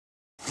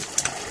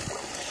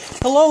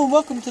Hello and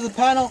welcome to the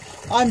panel.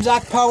 I'm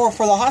Zach Power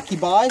for the Hockey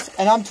Buys,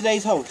 and I'm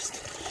today's host.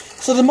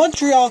 So the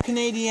Montreal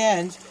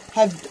Canadiens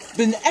have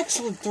been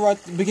excellent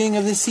throughout the beginning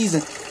of this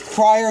season.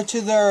 Prior to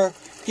their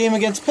game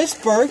against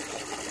Pittsburgh,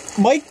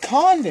 Mike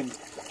Condon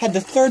had the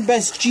third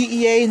best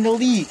GEA in the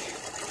league.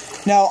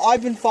 Now,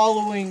 I've been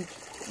following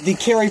the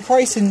Carey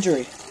Price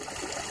injury.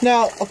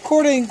 Now,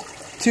 according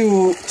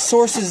to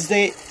sources,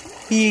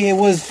 he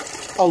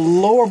was a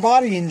lower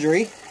body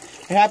injury.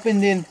 It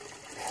happened in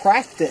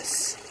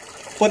practice.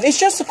 But it's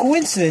just a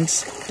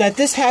coincidence that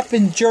this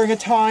happened during a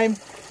time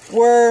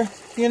where,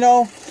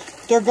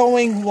 they're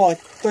going,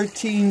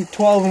 13,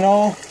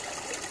 12-0,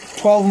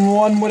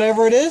 12-1,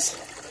 whatever it is.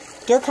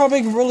 They're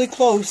coming really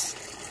close,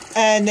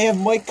 and they have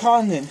Mike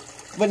Condon.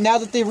 But now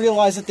that they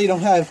realize that they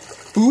don't have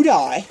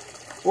Budai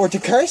or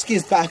Tokarski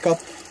as backup,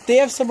 they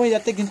have somebody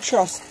that they can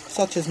trust,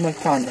 such as Mike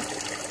Condon.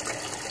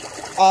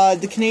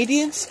 The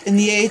Canadiens in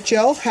the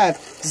AHL have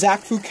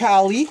Zach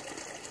Fucale,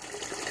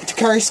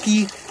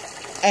 Tokarski,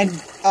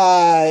 and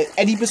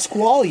Eddie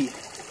Pasquale,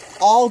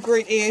 all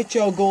great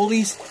AHL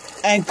goalies,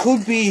 and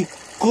could be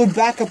good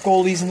backup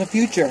goalies in the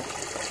future.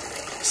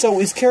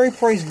 So is Carey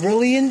Price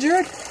really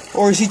injured,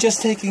 or is he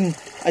just taking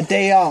a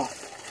day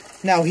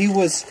off? Now, he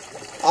was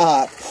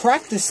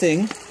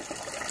practicing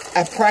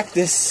at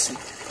practice,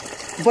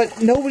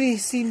 but nobody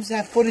seems to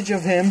have footage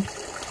of him,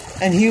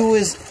 and he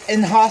was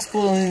in the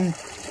hospital in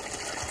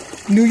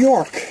New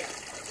York.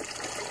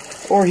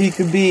 Or he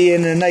could be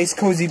in a nice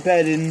cozy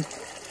bed in,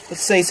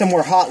 let's say,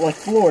 somewhere hot like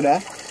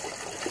Florida.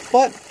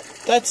 But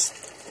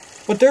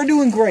they're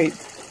doing great.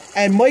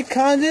 And Mike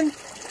Condon,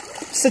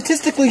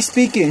 statistically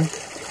speaking,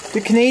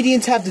 the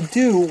Canadiens have to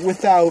do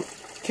without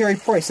Carey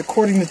Price,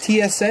 according to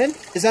TSN.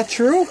 Is that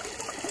true?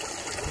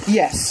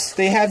 Yes,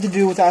 they have to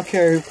do without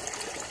Carey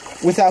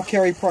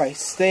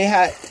Price.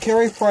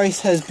 Carey Price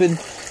has been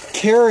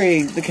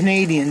carrying the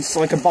Canadiens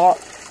like a ball,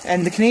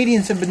 and the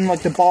Canadiens have been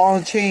like the ball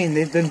and chain.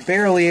 They've been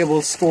barely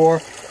able to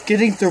score.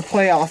 Getting through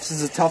playoffs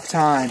is a tough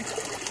time.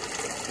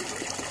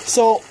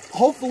 So,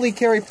 hopefully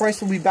Carey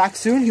Price will be back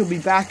soon. He'll be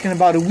back in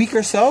about a week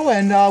or so,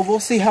 and we'll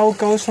see how it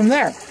goes from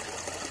there.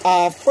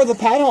 For the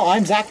panel,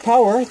 I'm Zach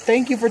Power.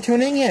 Thank you for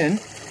tuning in.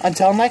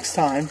 Until next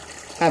time,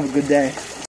 have a good day.